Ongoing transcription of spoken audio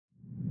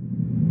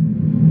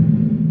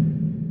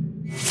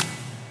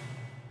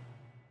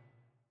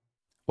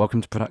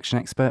Welcome to Production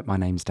Expert, my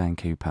name's Dan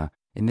Cooper.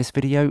 In this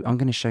video, I'm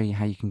going to show you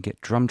how you can get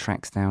drum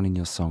tracks down in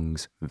your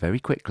songs very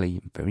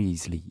quickly and very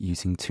easily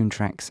using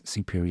Toontrack's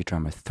Superior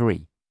Drummer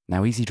 3.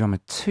 Now, Easy Drummer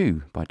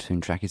 2 by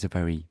Toontrack is a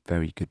very,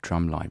 very good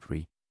drum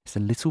library. It's a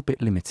little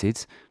bit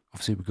limited.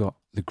 Obviously, we've got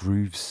the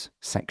grooves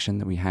section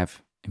that we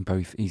have in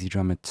both Easy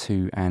Drummer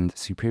 2 and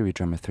Superior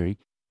Drummer 3,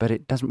 but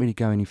it doesn't really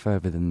go any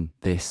further than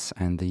this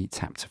and the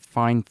tap to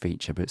fine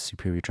feature, but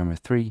Superior Drummer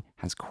 3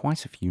 has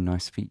quite a few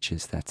nice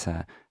features that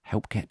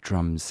help get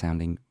drums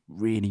sounding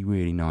really,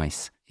 really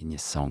nice in your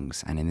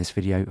songs. And in this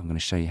video, I'm going to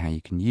show you how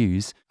you can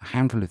use a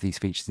handful of these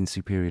features in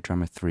Superior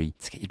Drummer 3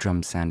 to get your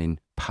drums sounding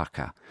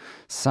pucker.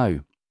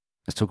 So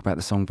let's talk about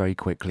the song very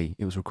quickly.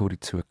 It was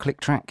recorded to a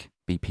click track,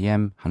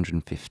 BPM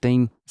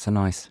 115. It's a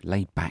nice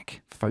laid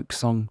back folk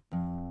song.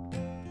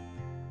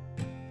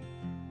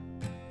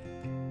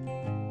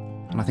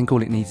 And I think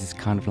all it needs is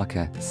kind of like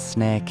a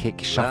snare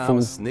kick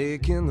shuffle.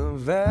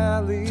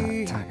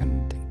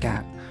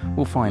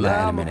 We'll find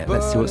out in a minute.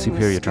 Let's see what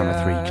Superior Drummer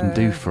 3 can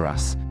do for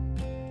us.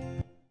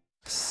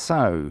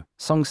 So,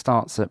 song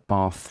starts at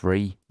bar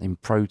 3 in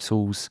Pro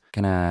Tools.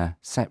 Gonna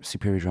set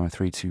Superior Drummer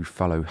 3 to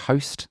follow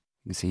host.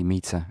 You can see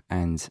meter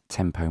and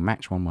tempo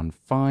match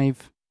 115.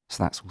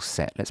 So that's all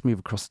set. Let's move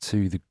across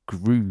to the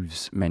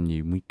grooves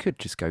menu. We could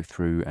just go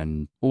through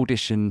and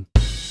audition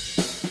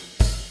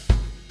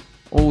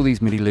all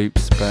these MIDI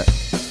loops, but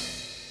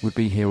would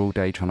be here all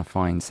day trying to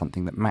find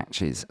something that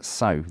matches.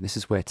 So this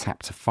is where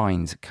tap to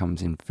find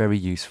comes in very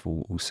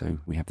useful. Also,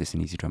 we have this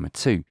in Easy Drummer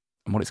 2.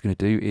 And what it's going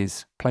to do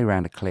is play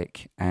around a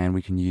click, and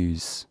we can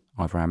use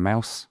either our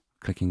mouse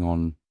clicking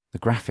on the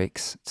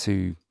graphics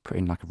to put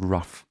in like a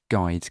rough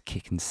guide,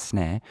 kick and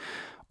snare,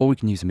 or we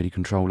can use a MIDI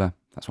controller.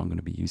 That's what I'm going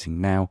to be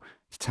using now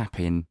to tap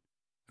in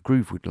a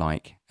groove we'd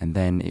like, and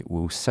then it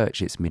will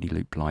search its MIDI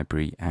loop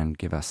library and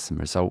give us some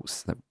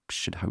results that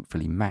should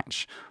hopefully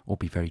match or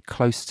be very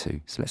close to.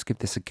 So let's give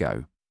this a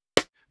go.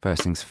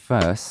 First things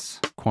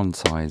first,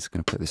 quantize,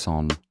 going to put this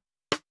on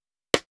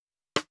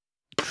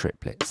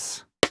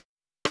triplets.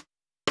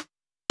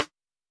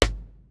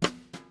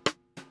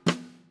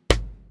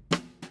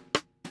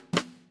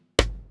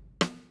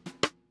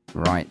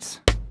 Right,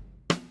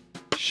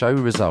 show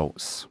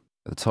results.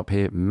 At the top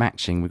here,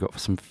 matching, we've got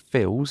some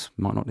fills.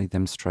 Might not need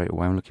them straight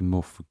away. I'm looking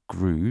more for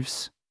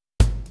grooves.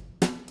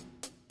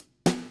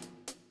 A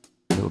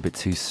little bit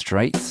too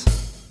straight.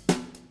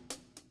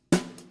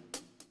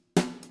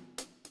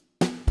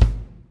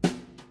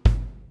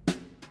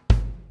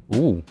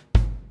 Ooh.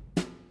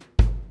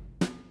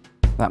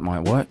 That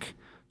might work.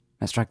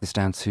 Let's drag this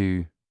down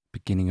to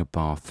beginning of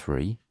bar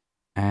 3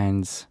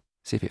 and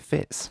see if it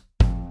fits.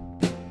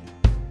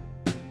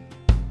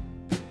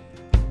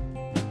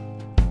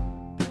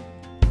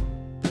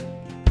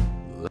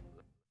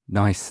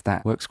 Nice,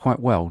 that works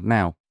quite well.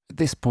 Now, at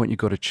this point, you've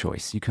got a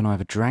choice. You can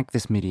either drag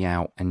this MIDI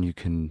out and you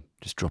can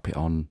just drop it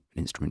on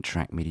an instrument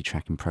track, MIDI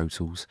track in Pro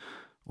Tools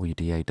or your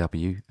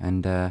DAW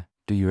and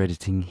do your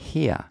editing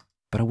here.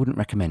 But I wouldn't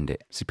recommend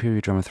it.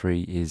 Superior Drummer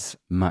 3 is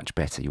much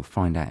better. You'll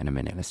find out in a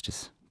minute. Let's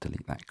just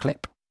delete that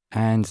clip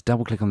and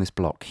double click on this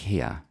block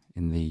here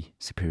in the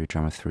Superior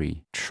Drummer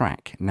 3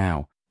 track.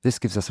 Now, this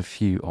gives us a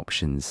few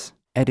options.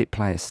 Edit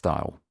player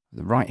style.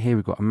 Right here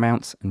we've got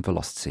amount and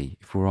velocity.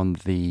 If we're on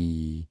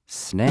the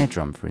snare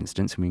drum, for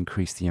instance, and we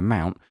increase the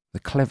amount, the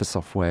clever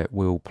software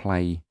will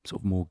play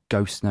sort of more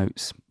ghost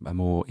notes, a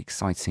more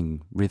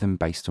exciting rhythm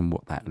based on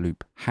what that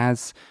loop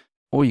has,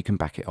 or you can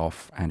back it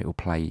off and it will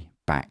play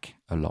back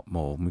a lot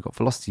more. And we've got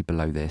velocity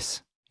below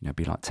this, it'd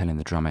be like telling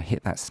the drummer,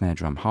 hit that snare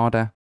drum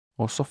harder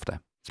or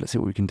softer. So let's see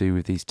what we can do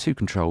with these two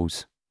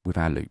controls with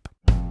our loop.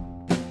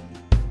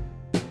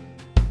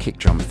 Kick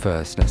drum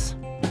first, let's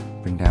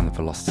bring down the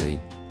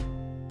velocity.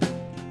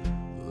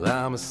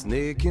 I'm a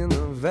snake in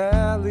the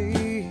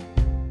valley.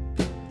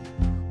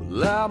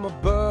 Well, I'm a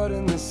bird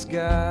in the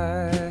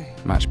sky.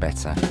 Much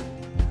better.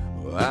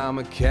 I'm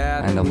a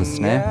cat and on the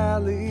snare.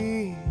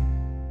 Alley.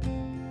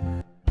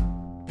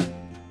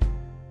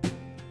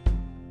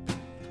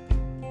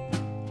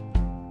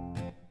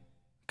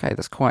 Okay,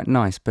 that's quite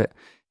nice, but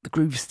the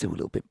groove's still a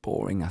little bit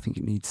boring. I think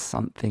it needs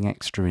something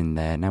extra in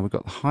there. Now we've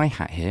got the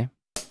hi-hat here,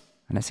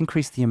 and let's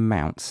increase the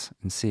amounts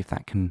and see if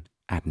that can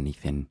add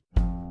anything.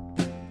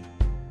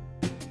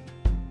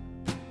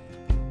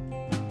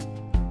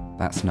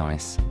 That's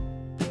nice.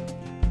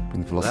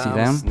 Bring the velocity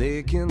down. I'm a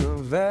snake in the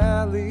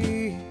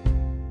valley.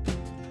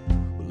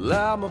 Well,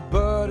 I'm a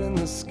bird in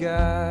the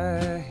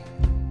sky.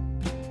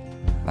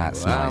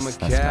 That's nice.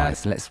 That's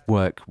nice. Let's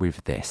work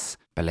with this,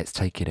 but let's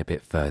take it a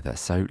bit further.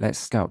 So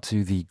let's go up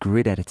to the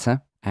grid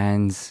editor,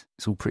 and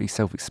it's all pretty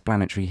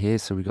self-explanatory here.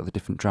 So we've got the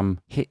different drum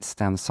hits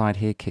down the side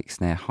here, kick,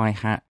 snare,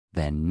 hi-hat,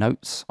 then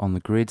notes on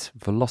the grid,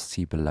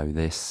 velocity below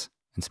this,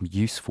 and some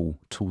useful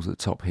tools at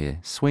the top here.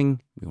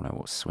 Swing, we all know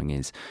what swing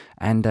is,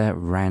 and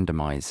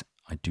randomize.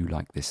 I do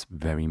like this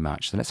very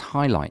much. So let's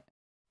highlight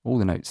all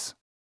the notes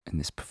in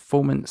this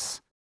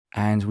performance,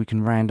 and we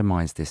can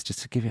randomize this just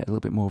to give it a little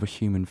bit more of a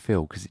human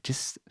feel, because it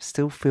just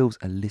still feels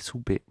a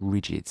little bit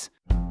rigid.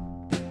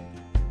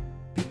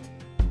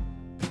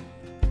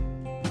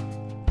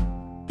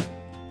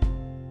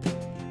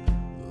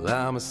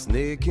 Well, I'm a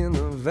snake in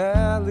the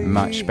valley.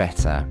 Much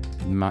better,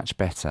 much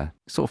better.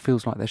 Sort of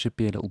feels like there should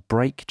be a little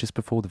break just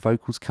before the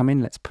vocals come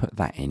in. Let's put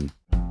that in.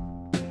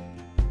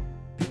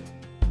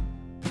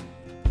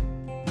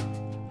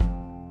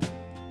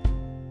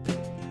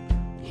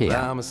 Here.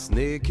 Well, I'm a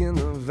snake in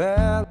the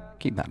valley.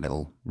 Keep that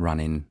little run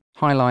in.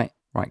 Highlight,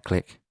 right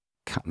click,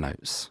 cut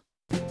notes.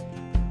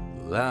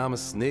 Well, I'm a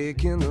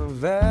snake in the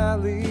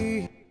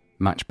valley.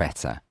 Much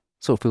better.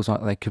 Sort of feels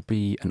like there could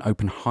be an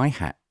open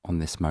hi-hat on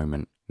this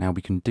moment. Now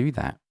we can do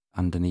that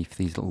underneath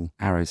these little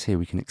arrows here.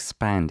 We can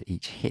expand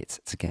each hit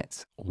to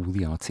get all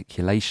the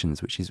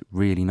articulations, which is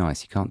really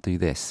nice. You can't do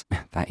this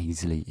that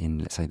easily in,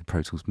 let's say, the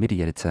Pro Tools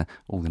MIDI editor.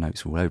 All the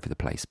notes are all over the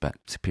place, but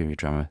Superior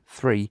Drummer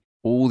 3,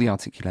 all the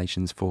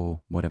articulations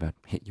for whatever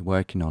hit you're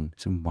working on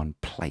is in one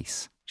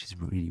place, which is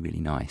really,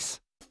 really nice.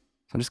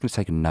 So I'm just going to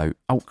take a note,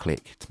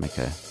 alt-click to make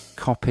a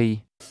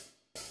copy.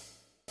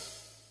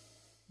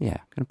 Yeah,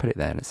 I'm going to put it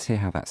there. Let's hear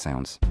how that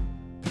sounds.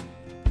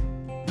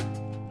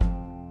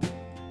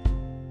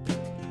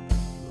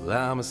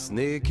 Well, I'm a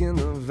snake in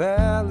the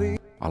valley.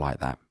 I like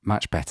that.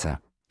 Much better.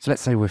 So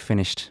let's say we're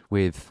finished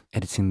with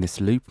editing this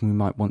loop and we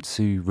might want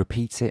to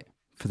repeat it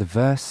for the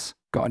verse.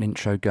 Got an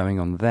intro going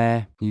on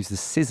there. Use the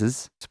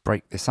scissors to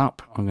break this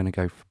up. I'm going to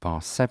go for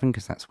bar 7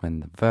 because that's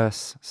when the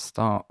verse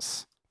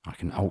starts. I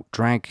can alt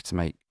drag to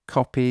make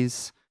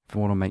copies. If I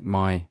want to make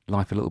my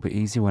life a little bit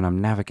easier when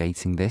I'm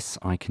navigating this,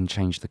 I can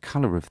change the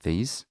color of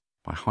these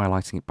by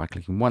highlighting it by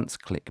clicking once,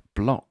 click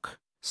block.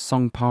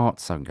 Song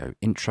parts, so I can go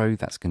intro,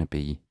 that's going to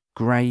be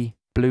grey.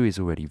 Blue is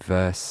already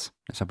verse.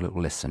 Let's have a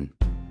little listen.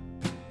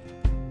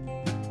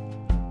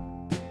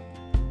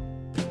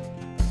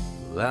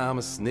 Well, I'm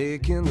a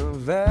snake in the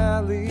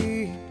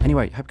valley.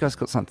 Anyway, hope you guys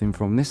got something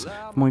from this.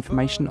 For more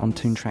information on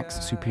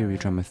Toontrack's Superior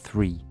Drummer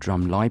 3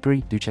 drum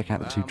library, do check out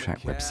the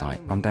Toontrack website.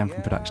 I'm Dan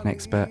from Production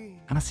Expert,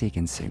 and I'll see you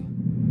again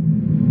soon.